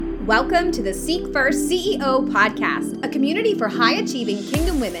Welcome to the Seek First CEO podcast, a community for high-achieving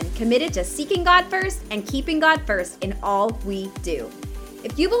kingdom women committed to seeking God first and keeping God first in all we do.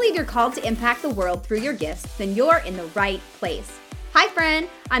 If you believe you're called to impact the world through your gifts, then you're in the right place. Hi, friend.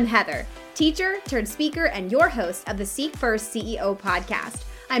 I'm Heather, teacher turned speaker and your host of the Seek First CEO podcast.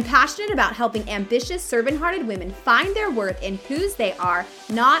 I'm passionate about helping ambitious, servant-hearted women find their worth in whose they are,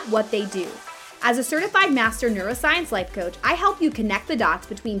 not what they do. As a certified master neuroscience life coach, I help you connect the dots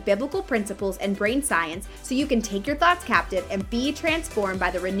between biblical principles and brain science so you can take your thoughts captive and be transformed by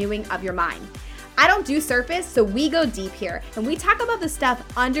the renewing of your mind. I don't do surface, so we go deep here, and we talk about the stuff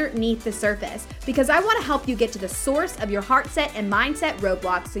underneath the surface because I want to help you get to the source of your heart set and mindset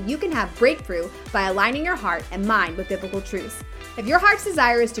roadblocks so you can have breakthrough by aligning your heart and mind with biblical truths. If your heart's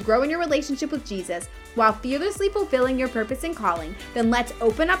desire is to grow in your relationship with Jesus while fearlessly fulfilling your purpose and calling, then let's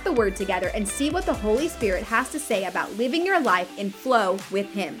open up the Word together and see what the Holy Spirit has to say about living your life in flow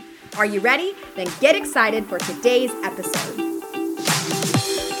with Him. Are you ready? Then get excited for today's episode.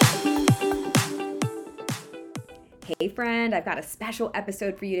 Hey friend, I've got a special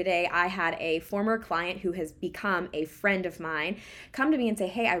episode for you today. I had a former client who has become a friend of mine come to me and say,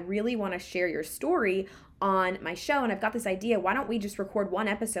 hey, I really want to share your story on my show, and I've got this idea. Why don't we just record one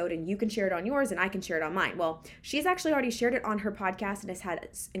episode and you can share it on yours and I can share it on mine? Well, she's actually already shared it on her podcast and has had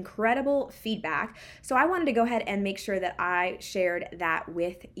incredible feedback. So I wanted to go ahead and make sure that I shared that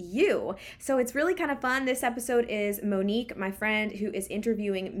with you. So it's really kind of fun. This episode is Monique, my friend, who is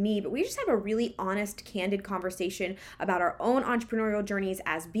interviewing me, but we just have a really honest, candid conversation about our own entrepreneurial journeys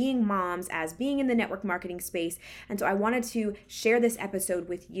as being moms, as being in the network marketing space. And so I wanted to share this episode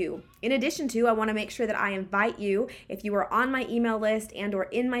with you. In addition to, I want to make sure that I invite you, if you are on my email list and or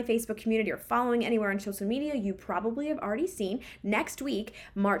in my Facebook community or following anywhere on social media, you probably have already seen next week,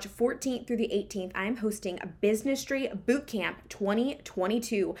 March 14th through the 18th, I am hosting a Businessry Bootcamp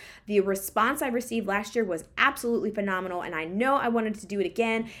 2022. The response I received last year was absolutely phenomenal, and I know I wanted to do it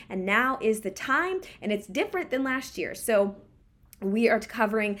again, and now is the time, and it's different than last year. So we are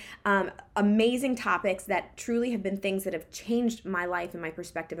covering amazing topics that truly have been things that have changed my life and my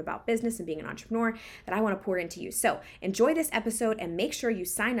perspective about business and being an entrepreneur that I want to pour into you. So enjoy this episode and make sure you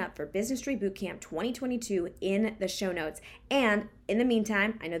sign up for Businessry Bootcamp 2022 in the show notes. And in the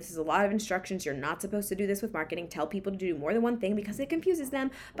meantime, I know this is a lot of instructions. You're not supposed to do this with marketing. Tell people to do more than one thing because it confuses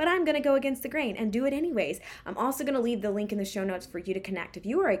them, but I'm going to go against the grain and do it anyways. I'm also going to leave the link in the show notes for you to connect. If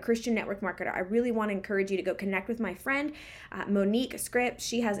you are a Christian network marketer, I really want to encourage you to go connect with my friend, Monique Script.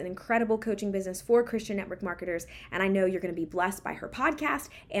 She has an incredible coaching business for Christian network marketers, and I know you're going to be blessed by her podcast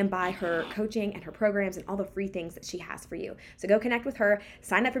and by her coaching and her programs and all the free things that she has for you. So go connect with her,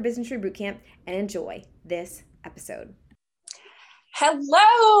 sign up for Businessry Bootcamp, and enjoy this episode.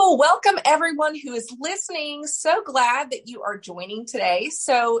 Hello, welcome everyone who is listening. So glad that you are joining today.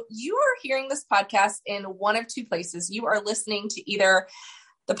 So you are hearing this podcast in one of two places. You are listening to either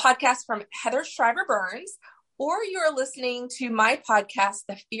the podcast from Heather Shriver Burns, or you are listening to my podcast,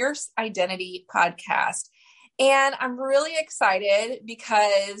 the Fierce Identity Podcast. And I'm really excited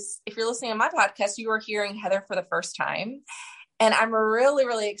because if you're listening to my podcast, you are hearing Heather for the first time. And I'm really,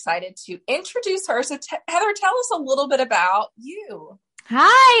 really excited to introduce her. So Heather, tell us a little bit about you.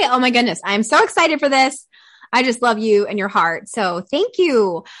 Hi. Oh my goodness. I'm so excited for this. I just love you and your heart. So thank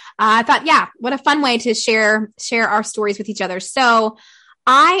you. I thought, what a fun way to share our stories with each other. So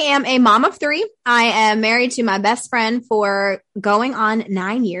I am a mom of three. I am married to my best friend for going on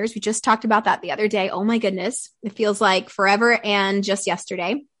 9 years. We just talked about that the other day. Oh my goodness. It feels like forever and just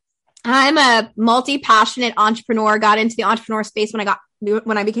yesterday. I'm a multi-passionate entrepreneur, got into the entrepreneur space when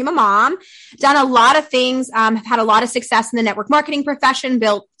I became a mom, done a lot of things, have had a lot of success in the network marketing profession,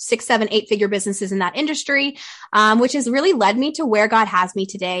 built 6, 7, 8-figure businesses in that industry, which has really led me to where God has me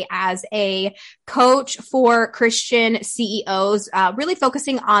today as a coach for Christian CEOs, really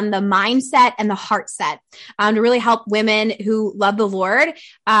focusing on the mindset and the heart set, to really help women who love the Lord,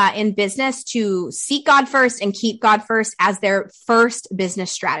 in business to seek God first and keep God first as their first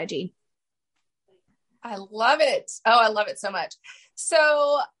business strategy. I love it. Oh, I love it so much.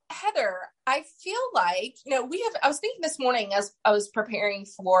 So Heather, I feel like, I was thinking this morning as I was preparing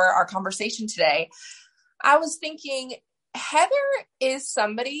for our conversation today, I was thinking Heather is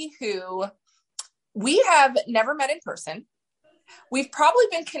somebody who we have never met in person. We've probably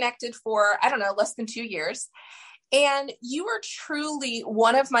been connected for, less than 2 years. And you are truly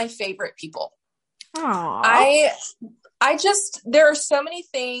one of my favorite people. Aww. There are so many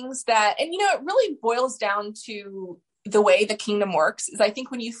things that, and it really boils down to the way the kingdom works is I think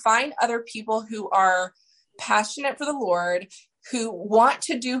when you find other people who are passionate for the Lord, who want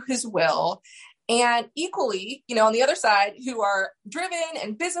to do his will, and equally, on the other side, who are driven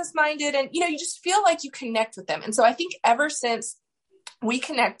and business minded, and, you just feel like you connect with them. And so I think ever since we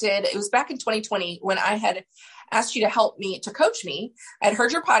connected, it was back in 2020 when I had asked you to coach me. I'd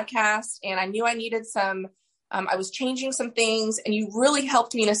heard your podcast and I knew I needed I was changing some things, and you really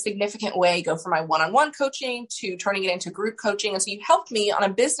helped me in a significant way go from my one-on-one coaching to turning it into group coaching. And so you helped me on a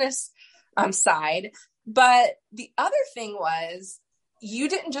business side. But the other thing was, you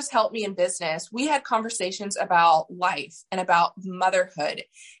didn't just help me in business. We had conversations about life and about motherhood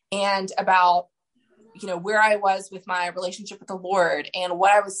and about, where I was with my relationship with the Lord and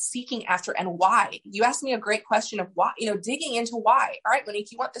what I was seeking after and why. You asked me a great question of why, digging into why. All right,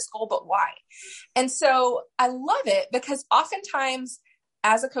 Monique, you want this goal, but why? And so I love it because oftentimes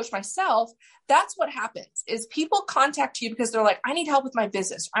as a coach myself, that's what happens is people contact you because they're like, I need help with my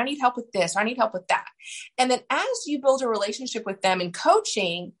business. Or I need help with this. Or I need help with that. And then as you build a relationship with them in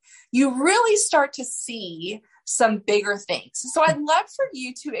coaching, you really start to see some bigger things. So I'd love for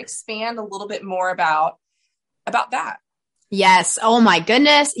you to expand a little bit more about that. Yes. Oh my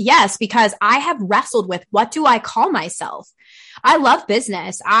goodness. Yes. Because I have wrestled with, what do I call myself? I love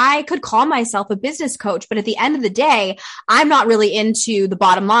business. I could call myself a business coach, but at the end of the day, I'm not really into the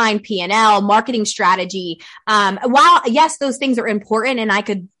bottom line, P&L, marketing strategy. While yes, those things are important and I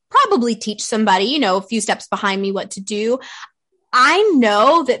could probably teach somebody, a few steps behind me what to do, I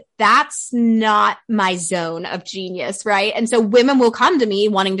know that that's not my zone of genius, right? And so women will come to me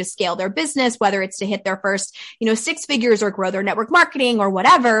wanting to scale their business, whether it's to hit their first, 6 figures or grow their network marketing or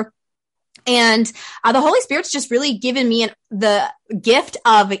whatever. And the Holy Spirit's just really given me the gift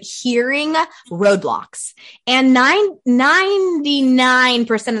of hearing roadblocks. And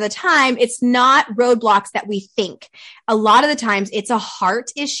 99% of the time, it's not roadblocks that we think. A lot of the times it's a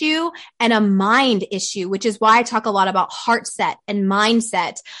heart issue and a mind issue, which is why I talk a lot about heart set and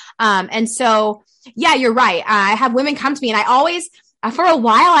mindset. And so, yeah, you're right. I have women come to me and I always, for a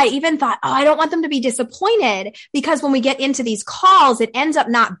while, I even thought, I don't want them to be disappointed, because when we get into these calls, it ends up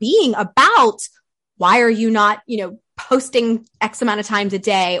not being about why are you not, posting X amount of times a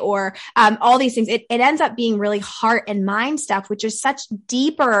day or all these things. It ends up being really heart and mind stuff, which is such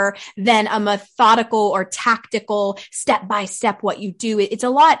deeper than a methodical or tactical step by step what you do. It's a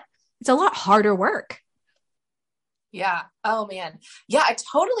lot harder work. Yeah. Oh man. Yeah, I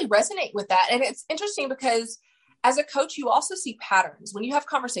totally resonate with that. And it's interesting because as a coach, you also see patterns. When you have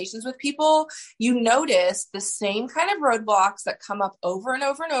conversations with people, you notice the same kind of roadblocks that come up over and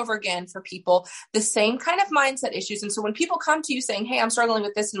over and over again for people, the same kind of mindset issues. And so when people come to you saying, hey, I'm struggling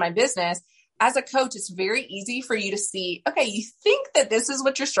with this in my business, as a coach, it's very easy for you to see, okay, you think that this is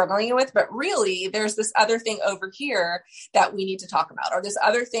what you're struggling with, but really there's this other thing over here that we need to talk about, or this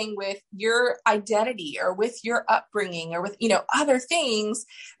other thing with your identity or with your upbringing or with, other things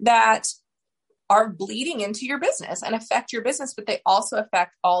that are bleeding into your business and affect your business, but they also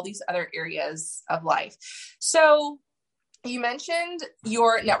affect all these other areas of life. So you mentioned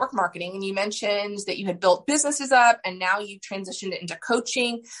your network marketing and you mentioned that you had built businesses up and now you transitioned it into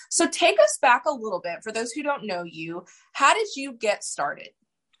coaching. So take us back a little bit for those who don't know you. How did you get started?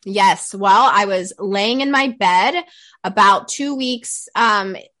 Yes. Well, I was laying in my bed about 2 weeks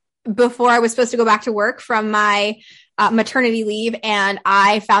before I was supposed to go back to work from my maternity leave, and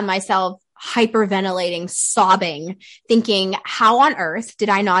I found myself hyperventilating, sobbing, thinking, how on earth did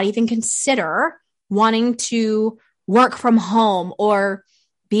I not even consider wanting to work from home or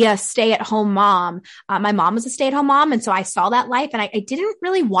be a stay-at-home mom? My mom was a stay-at-home mom. And so I saw that life and I didn't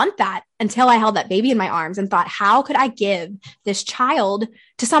really want that until I held that baby in my arms and thought, how could I give this child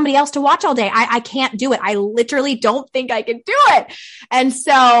to somebody else to watch all day? I can't do it. I literally don't think I can do it. And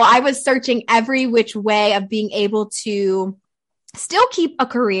so I was searching every which way of being able to still keep a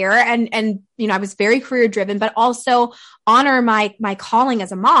career and I was very career driven, but also honor my calling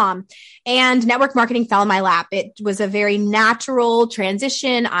as a mom. And network marketing fell in my lap. It was a very natural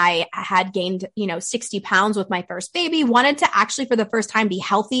transition. I had gained, 60 pounds with my first baby, wanted to actually for the first time be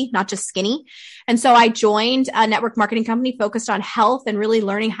healthy, not just skinny. And so I joined a network marketing company focused on health and really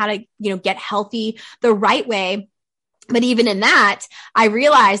learning how to, get healthy the right way. But even in that, I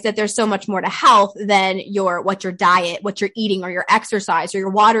realized that there's so much more to health than what your diet, what you're eating, or your exercise, or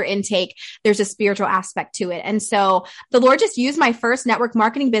your water intake. There's a spiritual aspect to it. And so the Lord just used my first network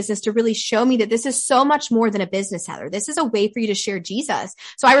marketing business to really show me that this is so much more than a business, Heather. This is a way for you to share Jesus.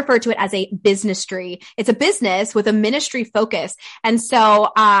 So I refer to it as a businessry. It's a business with a ministry focus. And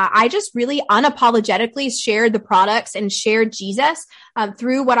so I just really unapologetically shared the products and shared Jesus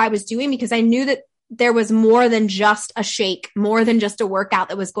through what I was doing, because I knew that there was more than just a shake, more than just a workout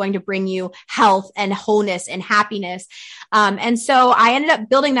that was going to bring you health and wholeness and happiness. And so I ended up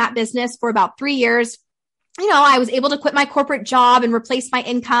building that business for about 3 years. I was able to quit my corporate job and replace my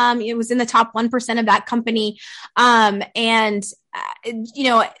income. It was in the top 1% of that company.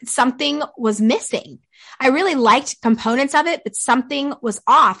 Something was missing. I really liked components of it, but something was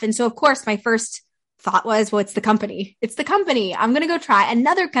off. And so, of course, my first thought was, well, it's the company. It's the company. I'm going to go try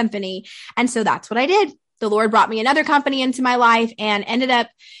another company. And so that's what I did. The Lord brought me another company into my life and ended up,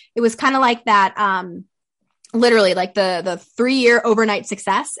 it was kind of like that, literally like the 3-year overnight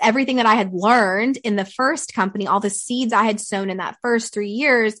success. Everything that I had learned in the first company, all the seeds I had sown in that first 3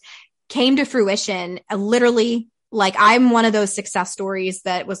 years came to fruition. Literally, like I'm one of those success stories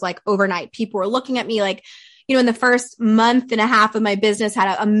that was like overnight. People were looking at me like, in the first month and a half of my business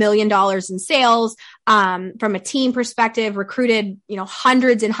had $1 million in sales, from a team perspective, recruited,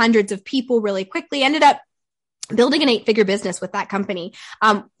 hundreds and hundreds of people really quickly, ended up building an 8-figure business with that company.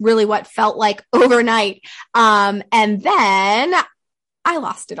 Really what felt like overnight. And then I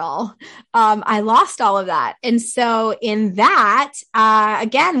lost it all. I lost all of that. And so in that,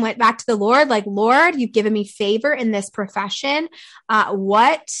 again, went back to the Lord, like, Lord, you've given me favor in this profession.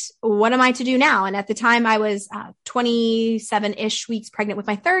 What am I to do now? And at the time I was 27-ish weeks pregnant with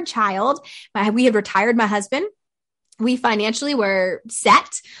my third child. We had retired my husband. We financially were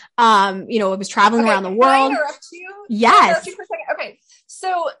set. I was traveling around the world. Can I interrupt you? Yes. Can I interrupt you for a second? Okay.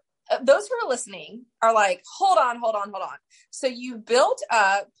 So those who are listening are like, hold on. So you built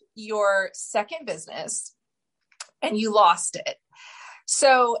up your second business and you lost it.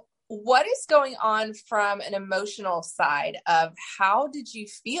 So what is going on from an emotional side of how did you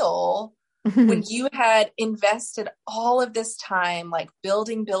feel when you had invested all of this time, like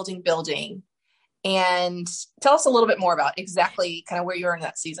building? And tell us a little bit more about exactly kind of where you were in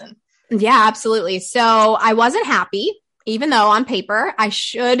that season. Yeah, absolutely. So I wasn't happy, even though on paper I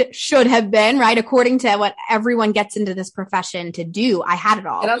should have been, right? According to what everyone gets into this profession to do. I had it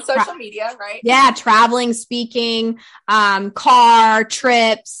all. And on social media, right? Yeah. Traveling, speaking, car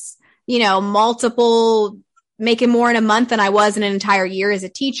trips, multiple, making more in a month than I was in an entire year as a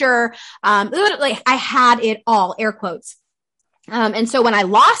teacher. Literally, I had it all, air quotes. And so when I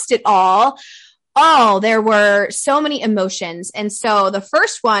lost it all, there were so many emotions. And so the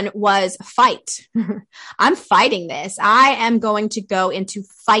first one was fight. I'm fighting this. I am going to go into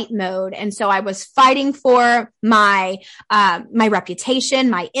fight mode. And so I was fighting for my reputation,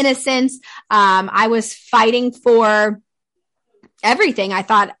 my innocence. I was fighting for everything. I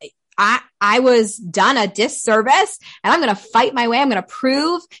thought I was done a disservice and I'm going to fight my way. I'm going to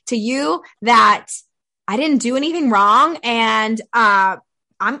prove to you that I didn't do anything wrong. And, I'm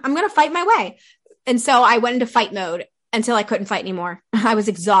going to fight my way. And so I went into fight mode until I couldn't fight anymore. I was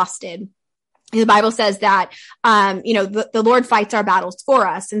exhausted. The Bible says that, the Lord fights our battles for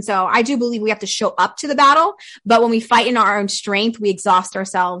us. And so I do believe we have to show up to the battle, but when we fight in our own strength, we exhaust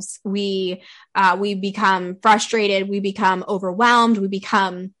ourselves. We become frustrated. We become overwhelmed. We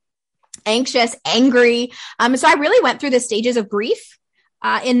become anxious, angry. So I really went through the stages of grief.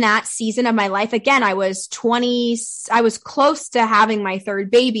 In that season of my life. Again, I was close to having my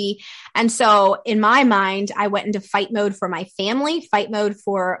third baby. And so in my mind, I went into fight mode for my family, fight mode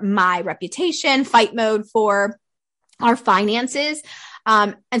for my reputation, fight mode for our finances.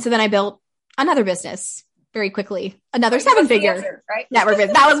 And so then I built another business very quickly, another 7-figure network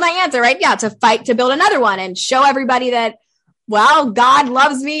business. That was my answer, right? Yeah. To build another one and show everybody that, well, God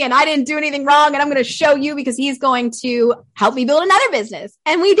loves me and I didn't do anything wrong. And I'm going to show you because he's going to help me build another business.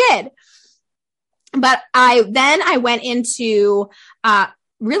 And we did. But I went into,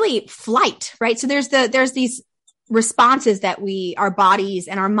 really flight, right? So there's these responses that our bodies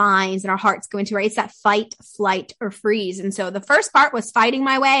and our minds and our hearts go into, right? It's that fight, flight, or freeze. And so the first part was fighting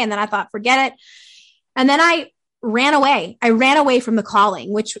my way. And then I thought, forget it. And then I ran away. I ran away from the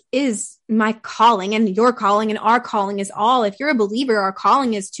calling, which is my calling and your calling and our calling is all. If you're a believer, our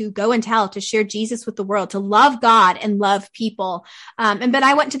calling is to go and tell, to share Jesus with the world, to love God and love people. But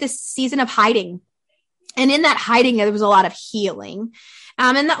I went to this season of hiding. And in that hiding, there was a lot of healing.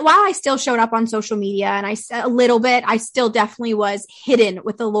 While I still showed up on social media and a little bit, I still definitely was hidden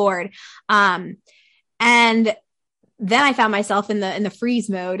with the Lord. And then I found myself in the freeze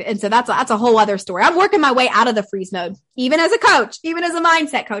mode. And so that's a whole other story. I'm working my way out of the freeze mode, even as a coach, even as a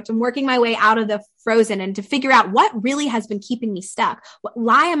mindset coach. I'm working my way out of the frozen and to figure out what really has been keeping me stuck.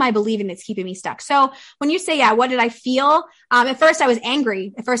 Why am I believing it's keeping me stuck? So when you say, what did I feel? At first I was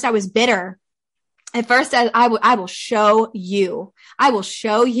angry. At first I was bitter. At first, I will show you. I will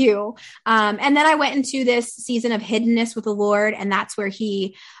show you. And then I went into this season of hiddenness with the Lord. And that's where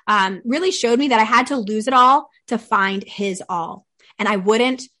he really showed me that I had to lose it all to find his all. And I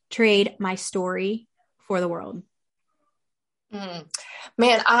wouldn't trade my story for the world.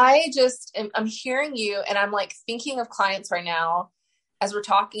 Man, I'm hearing you and I'm like thinking of clients right now as we're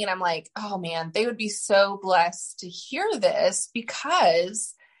talking, and I'm like, oh man, they would be so blessed to hear this,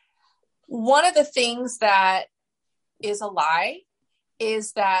 because one of the things that is a lie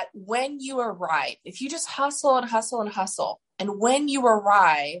is that when you arrive, if you just hustle and hustle and hustle, and when you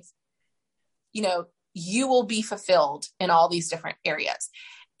arrive, you will be fulfilled in all these different areas.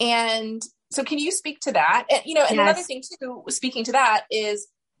 And so can you speak to that? And, and Yes. Another thing too, speaking to that, is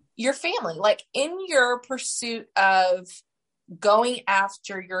your family, like in your pursuit of going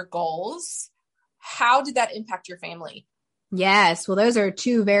after your goals, how did that impact your family? Yes. Well, those are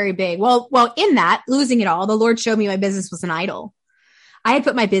two very big. Well, in that, losing it all, the Lord showed me my business was an idol. I had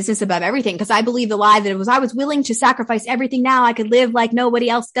put my business above everything because I believed the lie that I was willing to sacrifice everything now. I could live like nobody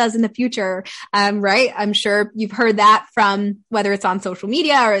else does in the future. Right. I'm sure you've heard that from whether it's on social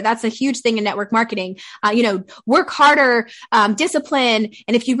media, or that's a huge thing in network marketing. Work harder, discipline.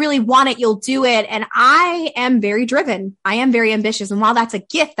 And if you really want it, you'll do it. And I am very driven. I am very ambitious. And while that's a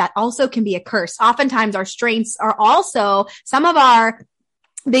gift, that also can be a curse. Oftentimes our strengths are also some of our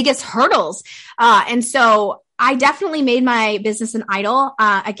biggest hurdles. And so I definitely made my business an idol.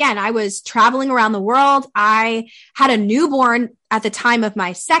 Again, I was traveling around the world. I had a newborn at the time of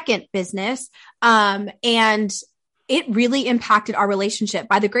my second business. And it really impacted our relationship.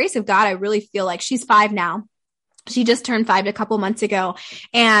 By the grace of God, I really feel like she's 5 now. She just turned 5 a couple months ago.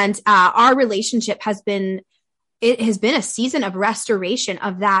 And our relationship has been a season of restoration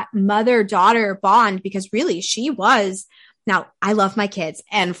of that mother-daughter bond, because really now I love my kids.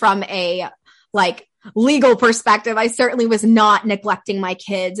 And from a legal perspective, I certainly was not neglecting my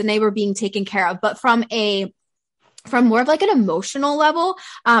kids and they were being taken care of. But from more of an emotional level,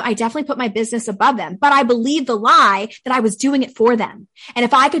 I definitely put my business above them. But I believed the lie that I was doing it for them. And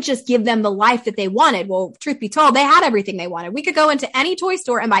if I could just give them the life that they wanted, well, truth be told, they had everything they wanted. We could go into any toy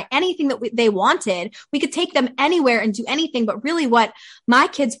store and buy anything that they wanted. We could take them anywhere and do anything. But really what my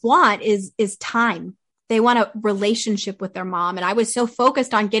kids want is time. They want a relationship with their mom. And I was so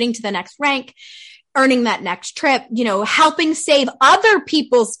focused on getting to the next rank, earning that next trip, helping save other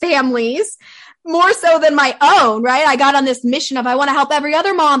people's families more so than my own, right? I got on this mission of I want to help every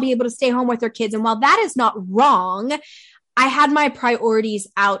other mom be able to stay home with their kids. And while that is not wrong, I had my priorities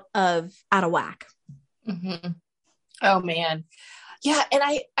out of whack. Mm-hmm. Oh man. Yeah. And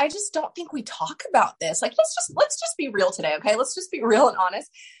I just don't think we talk about this. Let's just be real today. Okay. Let's just be real and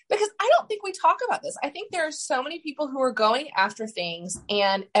honest, because I don't think we talk about this. I think there are so many people who are going after things,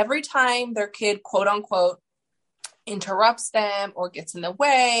 and every time their kid, quote unquote, interrupts them or gets in the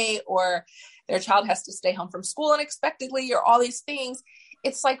way, or their child has to stay home from school unexpectedly, or all these things,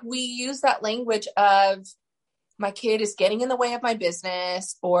 it's like we use that language of my kid is getting in the way of my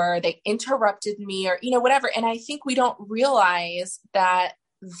business, or they interrupted me, or, whatever. And I think we don't realize that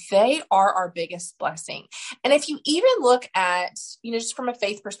they are our biggest blessing. And if you even look at, just from a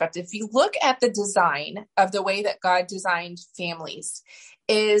faith perspective, if you look at the design of the way that God designed families,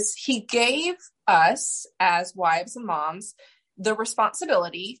 is he gave us as wives and moms the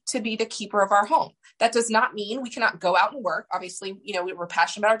responsibility to be the keeper of our home. That does not mean we cannot go out and work. Obviously, we're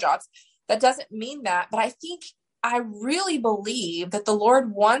passionate about our jobs. That doesn't mean that, but I really believe that the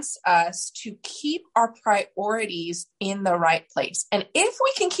Lord wants us to keep our priorities in the right place. And if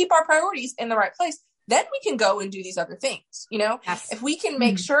we can keep our priorities in the right place, then we can go and do these other things. Yes. If we can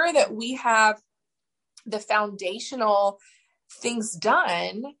make sure that we have the foundational things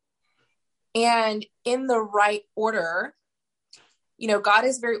done and in the right order, God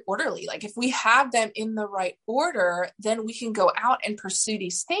is very orderly. Like if we have them in the right order, then we can go out and pursue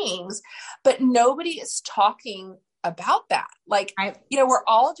these things, but nobody is talking about that. We're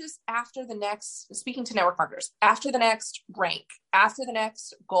all just after the next, speaking to network marketers, after the next rank, after the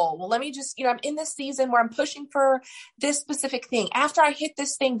next goal. Well, let me just, I'm in this season where I'm pushing for this specific thing. After I hit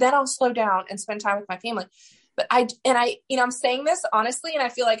this thing, then I'll slow down and spend time with my family. But I'm saying this honestly, and I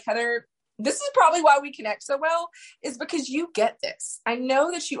feel like, Heather, this is probably why we connect so well, is because you get this. I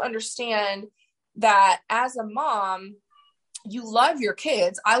know that you understand that as a mom, you love your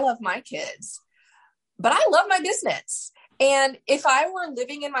kids. I love my kids, but I love my business. And if I were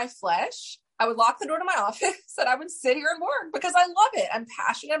living in my flesh, I would lock the door to my office and I would sit here and work because I love it. I'm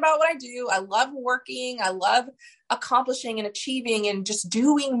passionate about what I do. I love working. I love accomplishing and achieving and just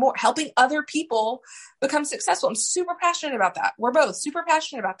doing more, helping other people become successful. I'm super passionate about that. We're both super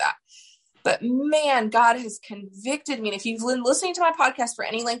passionate about that. But man, God has convicted me. And if you've been listening to my podcast for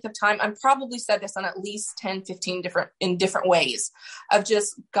any length of time, I've probably said this on at least 10, 15 different ways of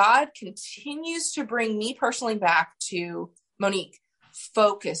just God continues to bring me personally back to, Monique,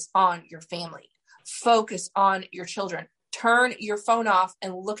 focus on your family, focus on your children, turn your phone off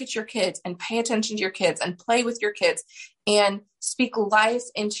and look at your kids and pay attention to your kids and play with your kids and speak life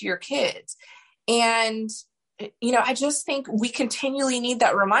into your kids. And I just think we continually need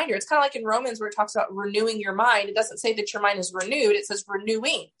that reminder. It's kind of like in Romans where it talks about renewing your mind. It doesn't say that your mind is renewed. It says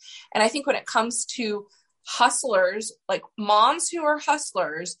renewing. And I think when it comes to hustlers, like moms who are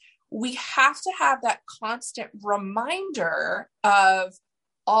hustlers, we have to have that constant reminder of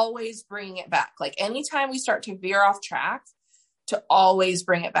always bringing it back. Like anytime we start to veer off track, to always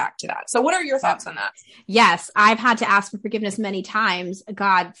bring it back to that. So what are your thoughts on that? Yes, I've had to ask for forgiveness many times.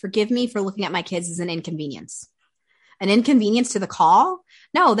 God, forgive me for looking at my kids as an inconvenience to the call.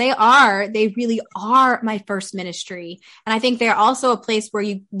 No, they really are my first ministry. And I think they're also a place where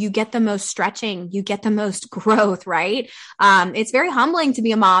you get the most stretching, you get the most growth, right? It's very humbling to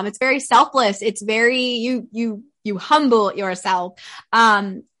be a mom. It's very selfless. It's very, you humble yourself.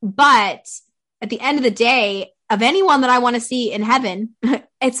 But at the end of the day, of anyone that I want to see in heaven,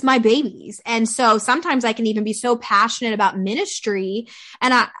 it's my babies. And so sometimes I can even be so passionate about ministry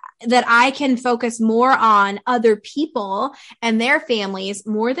and that I can focus more on other people and their families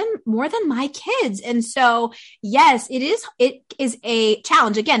more than my kids. And so, yes, it is a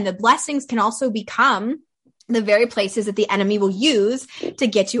challenge. Again, the blessings can also become the very places that the enemy will use to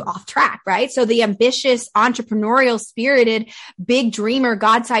get you off track, right? So the ambitious, entrepreneurial, spirited, big dreamer,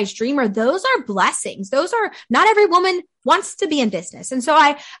 God-sized dreamer, those are blessings. Those are, not every woman wants to be in business. And so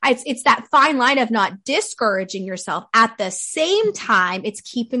it's that fine line of not discouraging yourself. At the same time, it's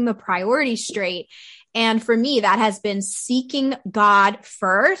keeping the priorities straight. And for me, that has been seeking God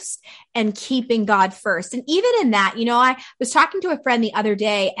first and keeping God first. And even in that, I was talking to a friend the other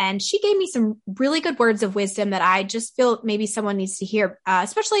day and she gave me some really good words of wisdom that I just feel maybe someone needs to hear,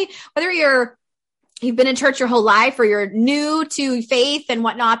 especially whether you've been in church your whole life or you're new to faith and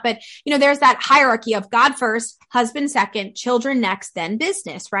whatnot. But, there's that hierarchy of God first, husband second, children next, then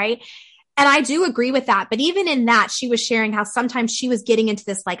business, right? And I do agree with that. But even in that, she was sharing how sometimes she was getting into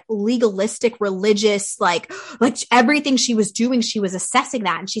this like legalistic, religious, like everything she was doing, she was assessing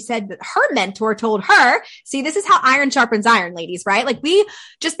that. And she said that her mentor told her, see, this is how iron sharpens iron, ladies, right? Like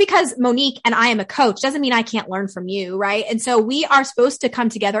just because Monique and I am a coach doesn't mean I can't learn from you, right? And so we are supposed to come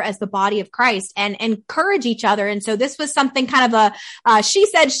together as the body of Christ and encourage each other. And so this was something kind of she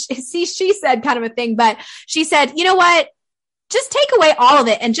said kind of a thing, but she said, you know what? Just take away all of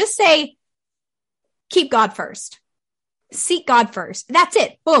it and just say, keep God first. Seek God first. That's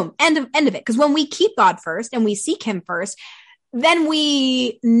it. Boom. End of it. Because when we keep God first and we seek him first, then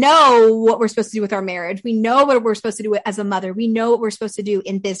we know what we're supposed to do with our marriage. We know what we're supposed to do as a mother. We know what we're supposed to do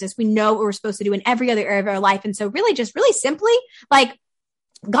in business. We know what we're supposed to do in every other area of our life. And so really simply, like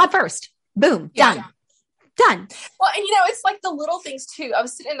God first. Boom. Done. Yeah. Done. Well, and it's like the little things too. I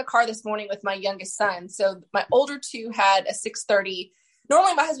was sitting in the car this morning with my youngest son. So my older two had a 6:30.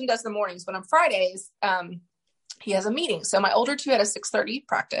 Normally my husband does the mornings, but on Fridays, he has a meeting. So my older two had a 6:30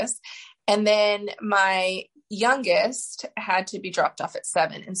 practice. And then my youngest had to be dropped off at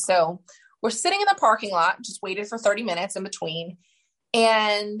 7. And so we're sitting in the parking lot, just waited for 30 minutes in between.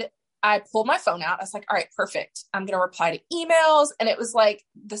 And I pulled my phone out. I was like, all right, perfect. I'm going to reply to emails. And it was like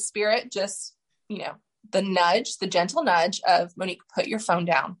the Spirit just, the gentle nudge of, Monique, put your phone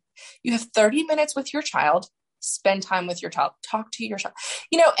down. You have 30 minutes with your child. Spend time with your child, talk to your child,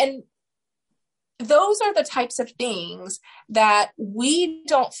 and those are the types of things that we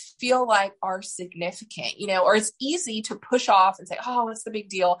don't feel like are significant, or it's easy to push off and say, oh, what's the big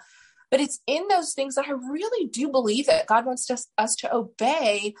deal? But it's in those things that I really do believe that God wants us to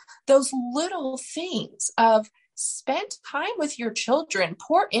obey those little things of spend time with your children,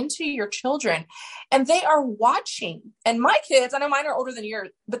 pour into your children, and they are watching. And my kids, I know mine are older than yours,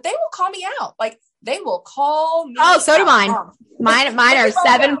 but they will call me out. Like, they will call me. Oh, so do mine. Mine are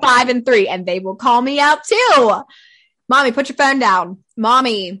 7, 5, and 3, and they will call me out too. Mommy, put your phone down.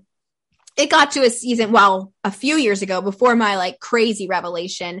 Mommy. It got to a season, a few years ago, before my like crazy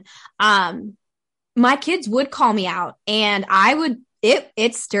revelation. My kids would call me out, and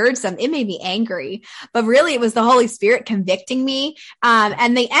it stirred some, it made me angry, but really it was the Holy Spirit convicting me.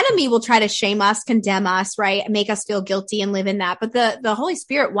 And the enemy will try to shame us, condemn us, right? Make us feel guilty and live in that. But the Holy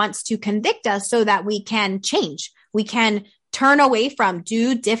Spirit wants to convict us so that we can change. We can turn away from,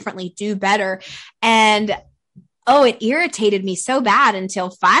 do differently, do better. And it irritated me so bad until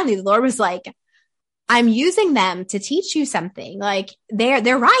finally the Lord was like, I'm using them to teach you something. Like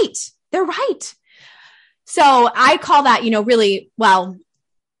they're right. They're right. So I call that, really, well,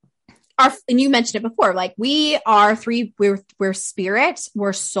 and you mentioned it before, like we are we're spirit,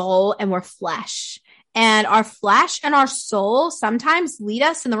 we're soul, and we're flesh. And our flesh and our soul sometimes lead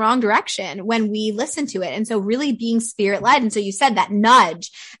us in the wrong direction when we listen to it. And so really being spirit led. And so you said that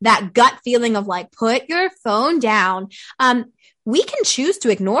nudge, that gut feeling of like, put your phone down. We can choose to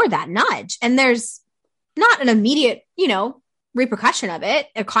ignore that nudge. And there's not an immediate, repercussion of it,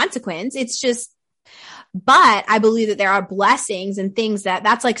 a consequence. It's just, but I believe that there are blessings and things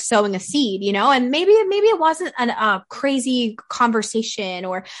that's like sowing a seed, and maybe it wasn't a crazy conversation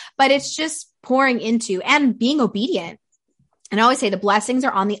but it's just pouring into and being obedient. And I always say the blessings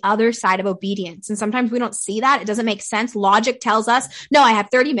are on the other side of obedience. And sometimes we don't see that. It doesn't make sense. Logic tells us, no, I have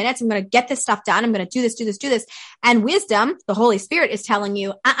 30 minutes. I'm going to get this stuff done. I'm going to do this. And wisdom, the Holy Spirit, is telling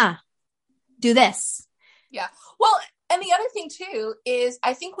you, do this. Yeah. Well, and the other thing too, is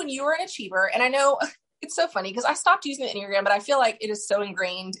I think when you are an achiever, and I know it's so funny because I stopped using the Enneagram, but I feel like it is so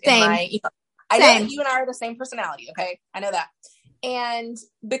ingrained in my, I know that you and I are the same personality. Okay. I know that. And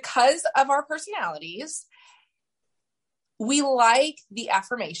because of our personalities, we like the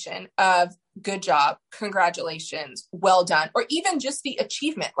affirmation of good job, congratulations, well done, or even just the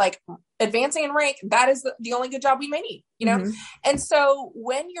achievement, like advancing in rank. That is the only good job we may need, Mm-hmm. And so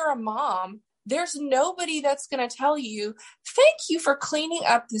when you're a mom, there's nobody that's going to tell you, thank you for cleaning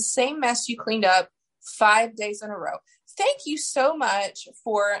up the same mess you cleaned up 5 days in a row. Thank you so much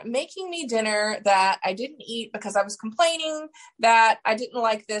for making me dinner that I didn't eat because I was complaining that I didn't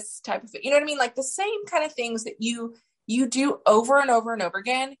like this type of food. You know what I mean? Like the same kind of things that you do over and over and over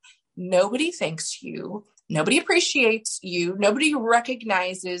again. Nobody thanks you. Nobody appreciates you. Nobody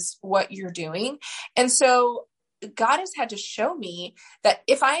recognizes what you're doing. And so God has had to show me that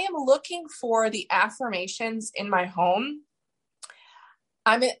if I am looking for the affirmations in my home,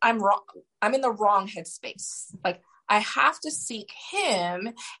 I'm wrong. I'm in the wrong headspace. Like I have to seek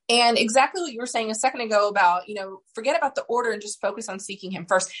him. And exactly what you were saying a second ago about, forget about the order and just focus on seeking him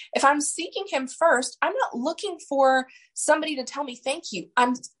first. If I'm seeking him first, I'm not looking for somebody to tell me thank you.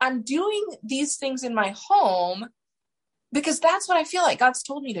 I'm doing these things in my home because that's what I feel like God's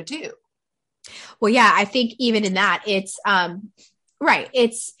told me to do. Well, yeah, I think even in that, it's right.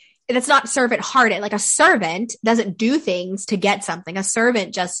 It's not servant hearted. Like a servant doesn't do things to get something. A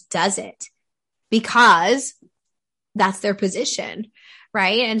servant just does it because that's their position.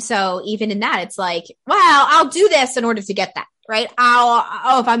 Right. And so even in that, it's like, well, I'll do this in order to get that. Right.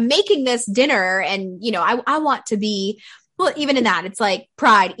 If I'm making this dinner and, I want to be, well, even in that, it's like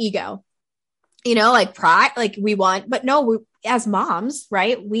pride, ego, like pride, like we want, but no, as moms,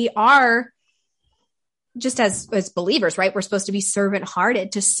 right. We are just as believers, right? We're supposed to be servant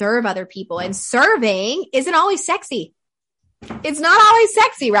hearted to serve other people, and serving isn't always sexy. It's not always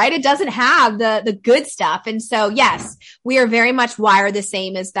sexy, right? It doesn't have the good stuff. And so, yes, we are very much wired the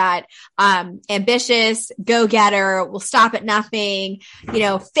same as that, ambitious, go-getter, will stop at nothing,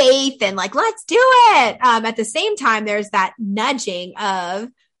 faith and like, let's do it. At the same time, there's that nudging of,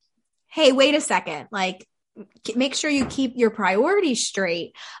 hey, wait a second, like make sure you keep your priorities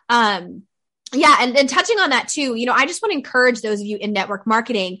straight. Yeah. And touching on that too, I just want to encourage those of you in network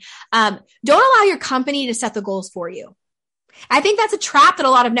marketing. Don't allow your company to set the goals for you. I think that's a trap that a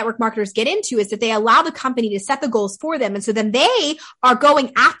lot of network marketers get into, is that they allow the company to set the goals for them. And so then they are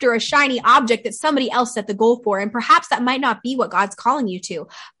going after a shiny object that somebody else set the goal for. And perhaps that might not be what God's calling you to.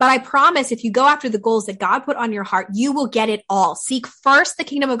 But I promise if you go after the goals that God put on your heart, you will get it all. Seek first the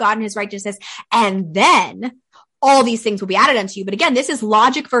kingdom of God and his righteousness, and then all these things will be added unto you. But again, this is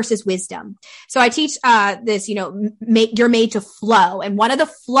logic versus wisdom. So I teach this, you're made to flow. And one of the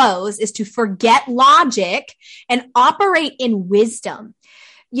flows is to forget logic and operate in wisdom.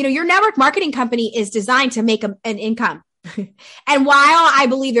 Your network marketing company is designed to make an income. And while I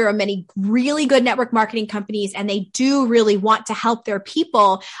believe there are many really good network marketing companies and they do really want to help their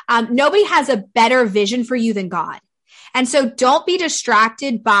people, nobody has a better vision for you than God. And so don't be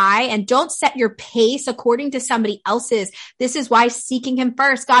distracted by, and don't set your pace according to somebody else's. This is why seeking him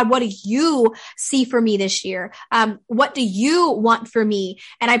first. God, what do you see for me this year? What do you want for me?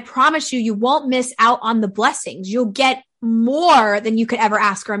 And I promise you, you won't miss out on the blessings. You'll get more than you could ever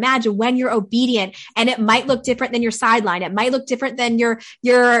ask or imagine when you're obedient. And it might look different than your sideline. It might look different than your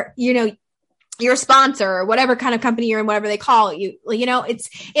sponsor or whatever kind of company you're in, whatever they call you,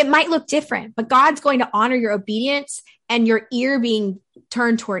 it might look different, but God's going to honor your obedience and your ear being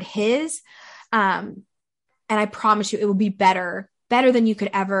turned toward his. And I promise you, it will be better than you could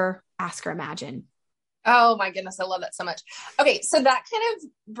ever ask or imagine. Oh my goodness. I love that so much. Okay. So that kind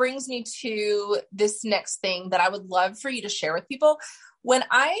of brings me to this next thing that I would love for you to share with people. When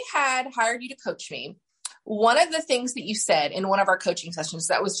I had hired you to coach me, one of the things that you said in one of our coaching sessions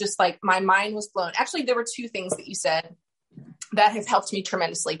that was just like, my mind was blown. Actually, there were two things that you said that have helped me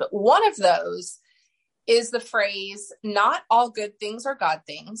tremendously. But one of those is the phrase, not all good things are God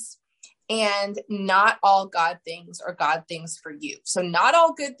things. And not all God things are God things for you. So not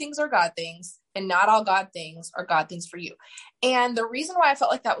all good things are God things, and not all God things are God things for you. And the reason why I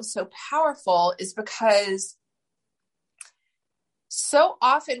felt like that was so powerful is because so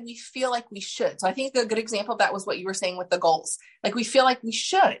often we feel like we should. So I think a good example of that was what you were saying with the goals. Like we feel like we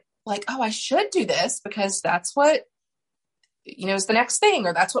should, like, oh, I should do this because that's what, is the next thing,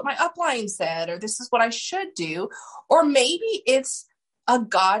 or that's what my upline said, or this is what I should do. Or maybe it's a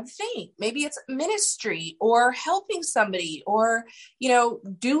God thing. Maybe it's ministry or helping somebody or,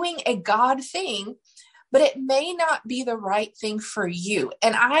 doing a God thing, but it may not be the right thing for you.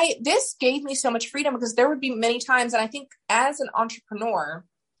 And this gave me so much freedom because there would be many times, and I think as an entrepreneur,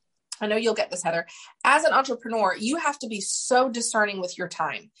 I know you'll get this, Heather, as an entrepreneur, you have to be so discerning with your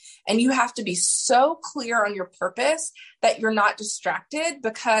time, and you have to be so clear on your purpose that you're not distracted,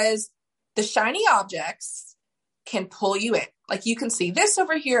 because the shiny objects can pull you in. Like you can see this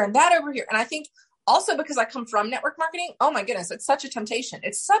over here and that over here. And I think also because I come from network marketing, oh my goodness, it's such a temptation.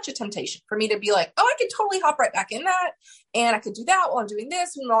 It's such a temptation for me to be like, oh, I could totally hop right back in that. And I could do that while I'm doing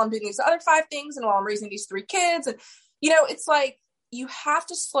this, and while I'm doing these other 5 things, and while I'm raising these 3 kids. And, it's like, you have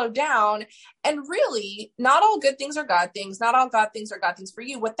to slow down, and really not all good things are God things. Not all God things are God things for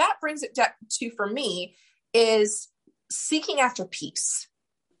you. What that brings it to for me is seeking after peace,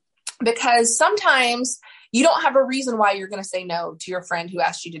 because sometimes you don't have a reason why you're going to say no to your friend who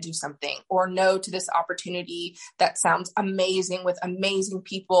asked you to do something, or no to this opportunity that sounds amazing with amazing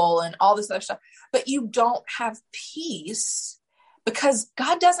people and all this other stuff, but you don't have peace because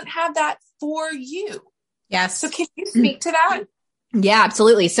God doesn't have that for you. Yes. So can you speak to that? Yeah,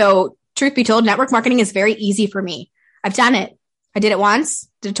 absolutely. So truth be told, network marketing is very easy for me. I've done it. I did it once,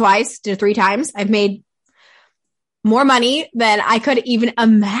 did it twice, did it 3 times. I've made more money than I could even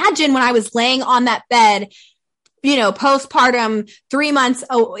imagine when I was laying on that bed, postpartum, 3 months,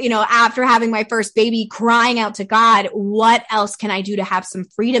 after having my first baby, crying out to God, what else can I do to have some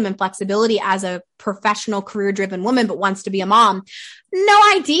freedom and flexibility as a professional, career-driven woman, but wants to be a mom?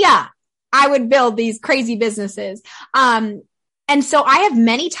 No idea I would build these crazy businesses. And so I have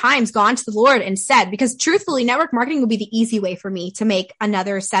many times gone to the Lord and said, because truthfully, network marketing would be the easy way for me to make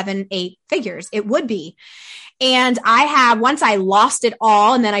another 7-8 figures. It would be. And once I lost it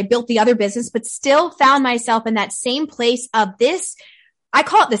all, and then I built the other business, but still found myself in that same place of this, I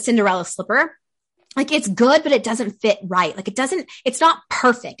call it the Cinderella slipper. Like it's good, but it doesn't fit right. Like it's not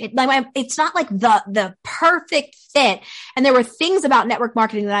perfect. It's not like the perfect fit. And there were things about network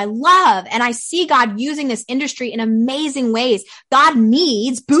marketing that I love. And I see God using this industry in amazing ways. God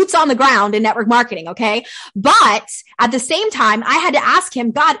needs boots on the ground in network marketing. Okay. But at the same time, I had to ask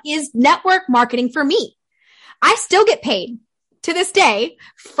him, God, is network marketing for me? I still get paid to this day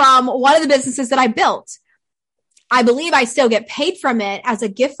from one of the businesses that I built. I believe I still get paid from it as a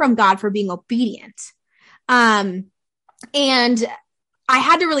gift from God for being obedient. And I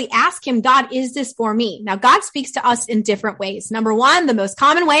had to really ask him, God, is this for me? Now, God speaks to us in different ways. Number one, the most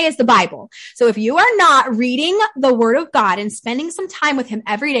common way is the Bible. So if you are not reading the word of God and spending some time with him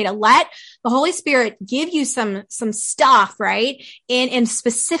every day to let the Holy Spirit give you some stuff, right? In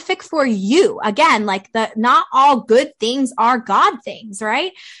specific for you, again, like not all good things are God things,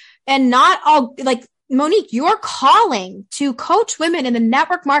 right? And not all, like, Monique, your calling to coach women in the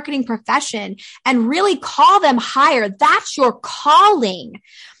network marketing profession and really call them higher. That's your calling.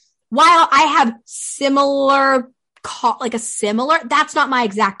 While I have that's not my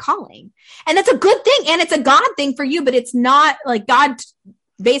exact calling. And that's a good thing. And it's a God thing for you, but it's not like God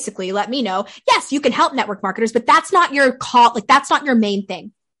basically let me know, yes, you can help network marketers, but that's not your call. Like that's not your main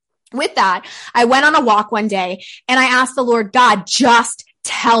thing. With that, I went on a walk one day and I asked the Lord, God, just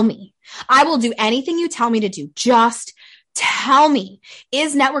tell me. I will do anything you tell me to do. Just tell me,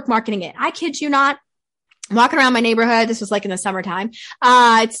 is network marketing it? I kid you not. I'm walking around my neighborhood. This was like in the summertime.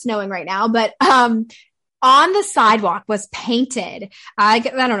 It's snowing right now, but, on the sidewalk was painted. I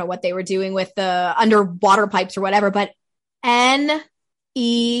don't know what they were doing with the underwater pipes or whatever, but NEW.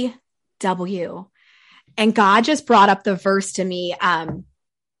 And God just brought up the verse to me.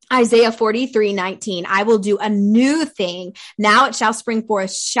 Isaiah 43:19, I will do a new thing. Now it shall spring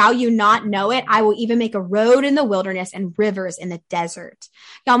forth. Shall you not know it? I will even make a road in the wilderness and rivers in the desert.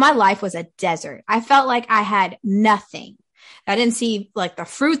 Y'all, my life was a desert. I felt like I had nothing. I didn't see like the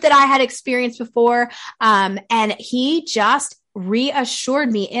fruit that I had experienced before. And he just reassured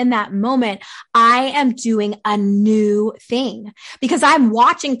me in that moment, I am doing a new thing because I'm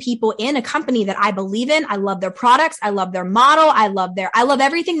watching people in a company that I believe in. I love their products. I love their model. I love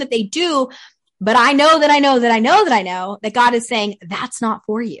everything that they do. But I know that God is saying that's not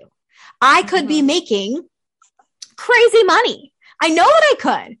for you. I could be making crazy money. I know that I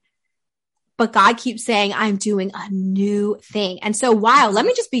could. But God keeps saying, I'm doing a new thing. And so, wow, let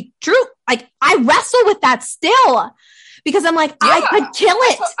me just be true. Like, I wrestle with that still because I'm like, I could kill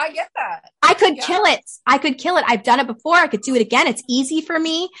it. I get that. I could kill it. I could kill it. I've done it before. I could do it again. It's easy for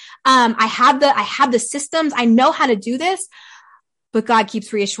me. I have the systems. I know how to do this. But God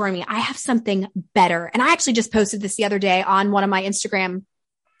keeps reassuring me, I have something better. And I actually just posted this the other day on one of my Instagram.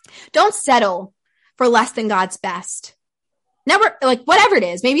 Don't settle for less than God's best. Never, like, whatever it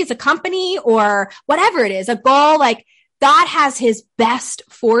is, maybe it's a company or whatever it is, a goal, like God has his best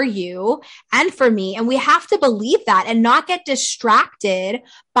for you and for me. And we have to believe that and not get distracted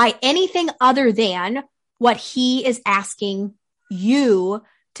by anything other than what he is asking you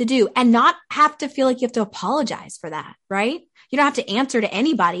to do and not have to feel like you have to apologize for that, right? You don't have to answer to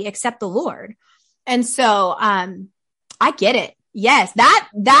anybody except the Lord. And so, I get it. Yes,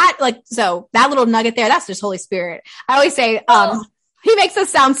 that little nugget there, that's just Holy Spirit. I always say, he makes us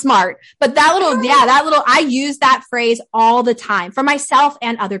sound smart, but I use that phrase all the time for myself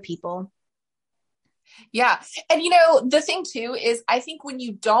and other people. Yeah. And the thing too is I think when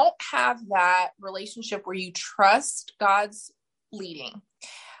you don't have that relationship where you trust God's leading,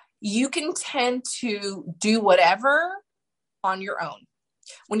 you can tend to do whatever on your own.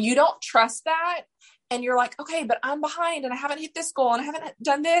 When you don't trust that, and you're like, okay, but I'm behind and I haven't hit this goal and I haven't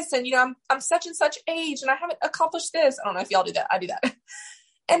done this. And, I'm such and such age and I haven't accomplished this. I don't know if y'all do that. I do that.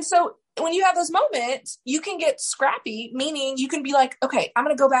 And so when you have those moments, you can get scrappy, meaning you can be like, okay, I'm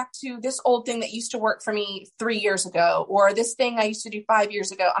going to go back to this old thing that used to work for me 3 years ago, or this thing I used to do 5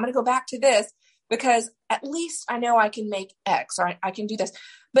 years ago. I'm going to go back to this because at least I know I can make X or I can do this.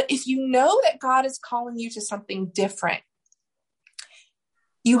 But if you know that God is calling you to something different,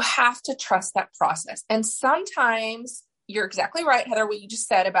 you have to trust that process. And sometimes you're exactly right, Heather, what you just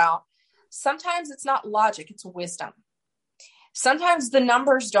said about sometimes it's not logic, it's wisdom. Sometimes the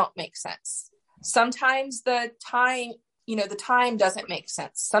numbers don't make sense. Sometimes the time doesn't make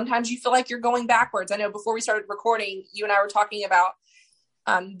sense. Sometimes you feel like you're going backwards. I know before we started recording, you and I were talking about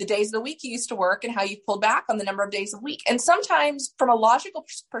the days of the week you used to work and how you pulled back on the number of days a week. And sometimes from a logical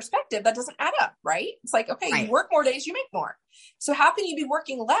perspective, that doesn't add up, right? It's like, okay, right. You work more days, you make more. So how can you be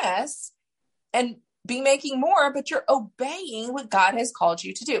working less and be making more, but you're obeying what God has called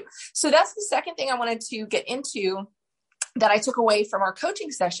you to do? So that's the second thing I wanted to get into that I took away from our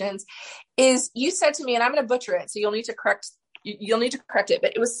coaching sessions is you said to me, and I'm going to butcher it, so you'll need to correct it,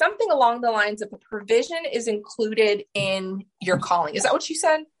 but it was something along the lines of the provision is included in your calling. Is that what you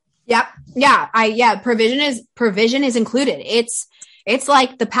said? Yep. Yeah. Provision is included. It's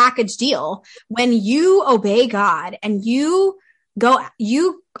like the package deal. When you obey God and you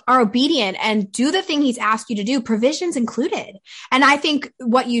are obedient and do the thing he's asked you to do, provision's included. And I think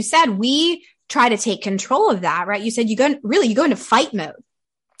what you said, we try to take control of that, right? You said you go into fight mode.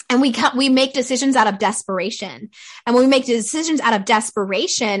 And we make decisions out of desperation. And when we make decisions out of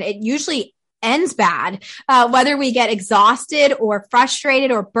desperation, it usually ends bad, whether we get exhausted or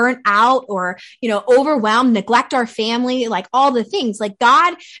frustrated or burnt out or, overwhelmed, neglect our family, like all the things. Like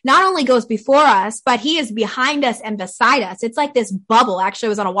God not only goes before us, but he is behind us and beside us. It's like this bubble. Actually, I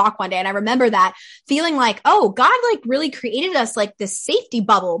was on a walk one day and I remember that feeling like, oh, God like really created us like this safety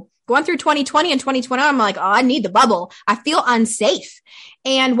bubble. Going through 2020 and 2021, I'm like, oh, I need the bubble. I feel unsafe.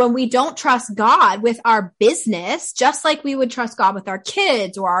 And when we don't trust God with our business, just like we would trust God with our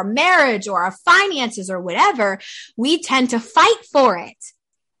kids or our marriage or our finances or whatever, we tend to fight for it.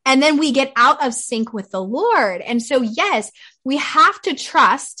 And then we get out of sync with the Lord. And so, yes, we have to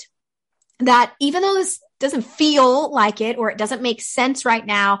trust that even though this doesn't feel like it or it doesn't make sense right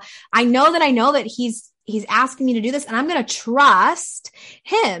now, I know that he's asking me to do this and I'm going to trust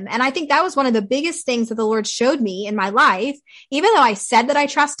him. And I think that was one of the biggest things that the Lord showed me in my life. Even though I said that I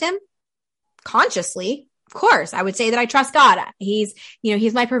trust him consciously, of course, I would say that I trust God. He's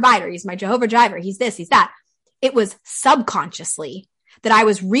my provider. He's my Jehovah Jireh. He's this, he's that. It was subconsciously that I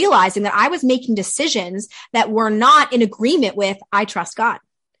was realizing that I was making decisions that were not in agreement with, I trust God.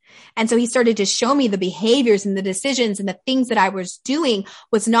 And so he started to show me the behaviors and the decisions and the things that I was doing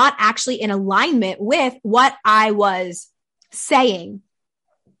was not actually in alignment with what I was saying.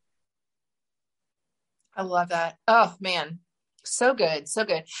 I love that. Oh man, so good. So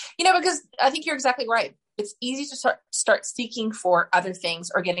good. Because I think you're exactly right. it's easy to start seeking for other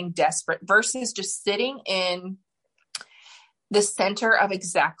things or getting desperate versus just sitting in the center of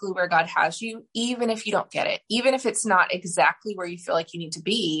exactly where God has you, even if you don't get it, even if it's not exactly where you feel like you need to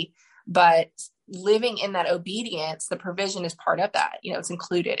be, but living in that obedience, the provision is part of that. It's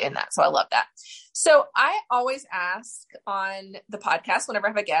included in that. So I love that. So I always ask on the podcast, whenever I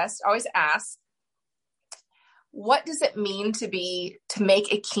have a guest, I always ask, what does it mean to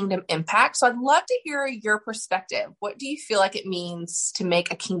make a kingdom impact? So I'd love to hear your perspective. What do you feel like it means to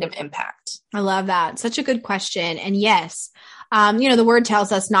make a kingdom impact? I love that. Such a good question. And yes, the word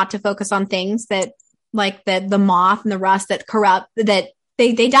tells us not to focus on things that like the moth and the rust that corrupt, that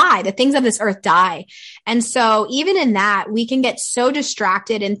they die. The things of this earth die. And so even in that, we can get so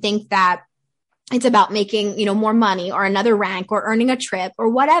distracted and think that it's about making, more money or another rank or earning a trip or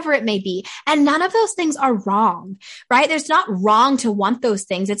whatever it may be. And none of those things are wrong, right? There's not wrong to want those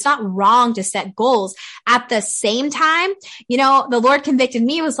things. It's not wrong to set goals. At the same time, the Lord convicted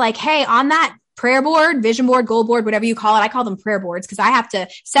me, was like, hey, on that prayer board, vision board, goal board, whatever you call it. I call them prayer boards because I have to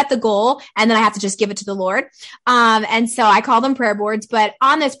set the goal and then I have to just give it to the Lord. And so I call them prayer boards, but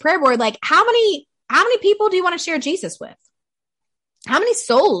on this prayer board, like how many people do you want to share Jesus with? How many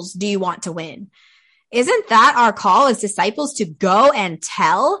souls do you want to win? Isn't that our call as disciples to go and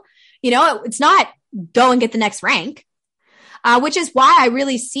tell? It's not go and get the next rank, which is why I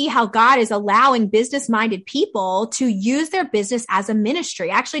really see how God is allowing business-minded people to use their business as a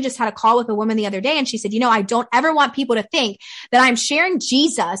ministry. I actually just had a call with a woman the other day and she said, I don't ever want people to think that I'm sharing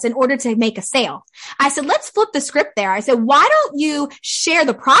Jesus in order to make a sale. I said, let's flip the script there. I said, why don't you share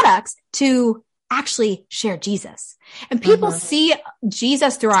the products to actually share Jesus? And people see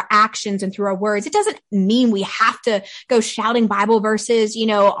Jesus through our actions and through our words. It doesn't mean we have to go shouting Bible verses,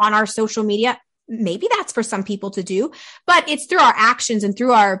 on our social media. Maybe that's for some people to do, but it's through our actions and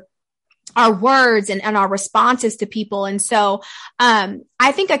through our words and our responses to people. And so,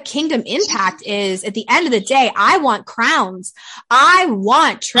 I think a kingdom impact is, at the end of the day, I want crowns. I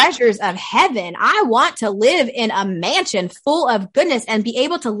want treasures of heaven. I want to live in a mansion full of goodness and be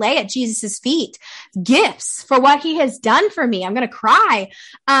able to lay at Jesus's feet gifts for what he has done for me. I'm going to cry.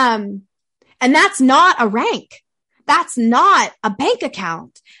 And that's not a rank. That's not a bank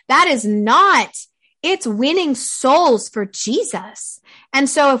account. That is not, it's winning souls for Jesus. And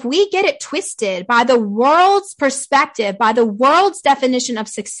so if we get it twisted by the world's perspective, by the world's definition of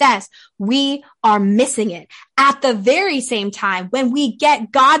success, we are missing it. At the very same time, when we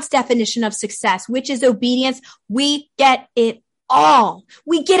get God's definition of success, which is obedience, we get it all.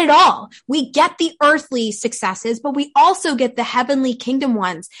 We get it all. We get the earthly successes, but we also get the heavenly kingdom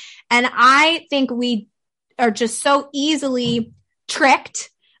ones. And I think we are just so easily tricked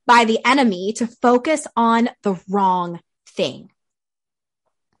by the enemy to focus on the wrong thing.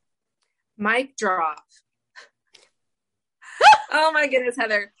 Mic drop. Oh my goodness,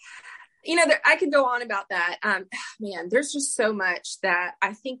 Heather. I could go on about that. Man, there's just so much that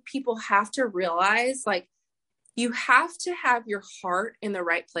I think people have to realize, like, you have to have your heart in the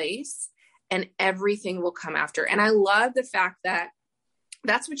right place and everything will come after. And I love the fact that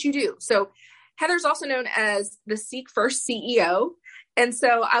that's what you do. So Heather's also known as the Seek First CEO. And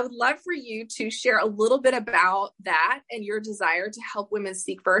so I would love for you to share a little bit about that and your desire to help women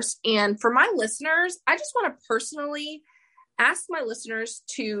seek first. And for my listeners, I just want to personally ask my listeners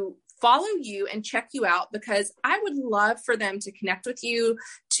to follow you and check you out, because I would love for them to connect with you,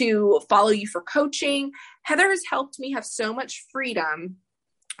 to follow you for coaching. Heather has helped me have so much freedom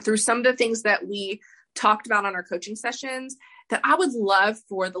through some of the things that we talked about on our coaching sessions that I would love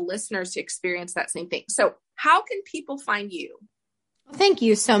for the listeners to experience that same thing. So how can people find you? Thank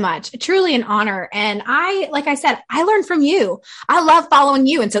you so much. Truly an honor. And like I said, I learned from you. I love following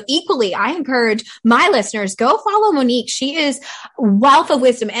you. And so equally, I encourage my listeners, go follow Monique. She is a wealth of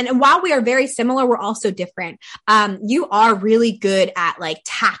wisdom. And while we are very similar, we're also different. You are really good at like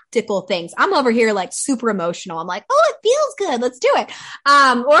tactical things. I'm over here like super emotional. I'm like, oh, it feels good. Let's do it.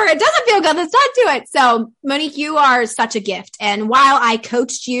 Or it doesn't feel good. Let's not do it. So Monique, you are such a gift. And while I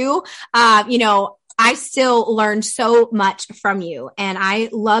coached you, I still learned so much from you, and I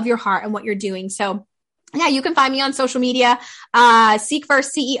love your heart and what you're doing. So yeah, you can find me on social media, Seek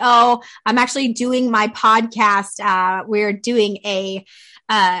First CEO. I'm actually doing my podcast. We're doing a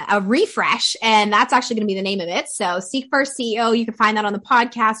refresh, and that's actually going to be the name of it. So Seek First CEO, you can find that on the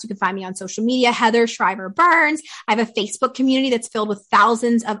podcast. You can find me on social media, Heather Shriver Burns. I have a Facebook community that's filled with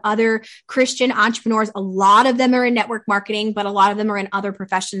thousands of other Christian entrepreneurs. A lot of them are in network marketing, but a lot of them are in other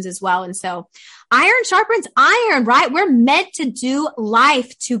professions as well. And so iron sharpens iron, right? We're meant to do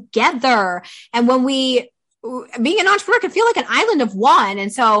life together. And when we being an entrepreneur can feel like an island of one.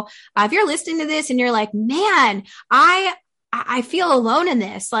 And so if you're listening to this and you're like, man, I feel alone in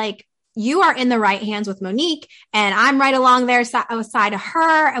this, like, you are in the right hands with Monique, and I'm right along there side of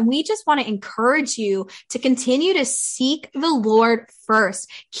her. And we just want to encourage you to continue to seek the Lord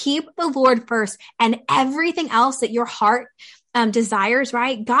first, keep the Lord first, and everything else that your heart desires,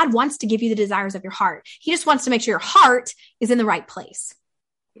 right? God wants to give you the desires of your heart. He just wants to make sure your heart is in the right place.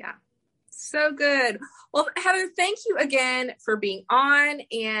 Yeah. So good. Well, Heather, thank you again for being on.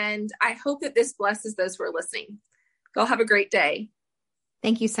 And I hope that this blesses those who are listening. Go have a great day.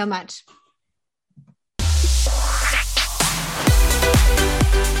 Thank you so much.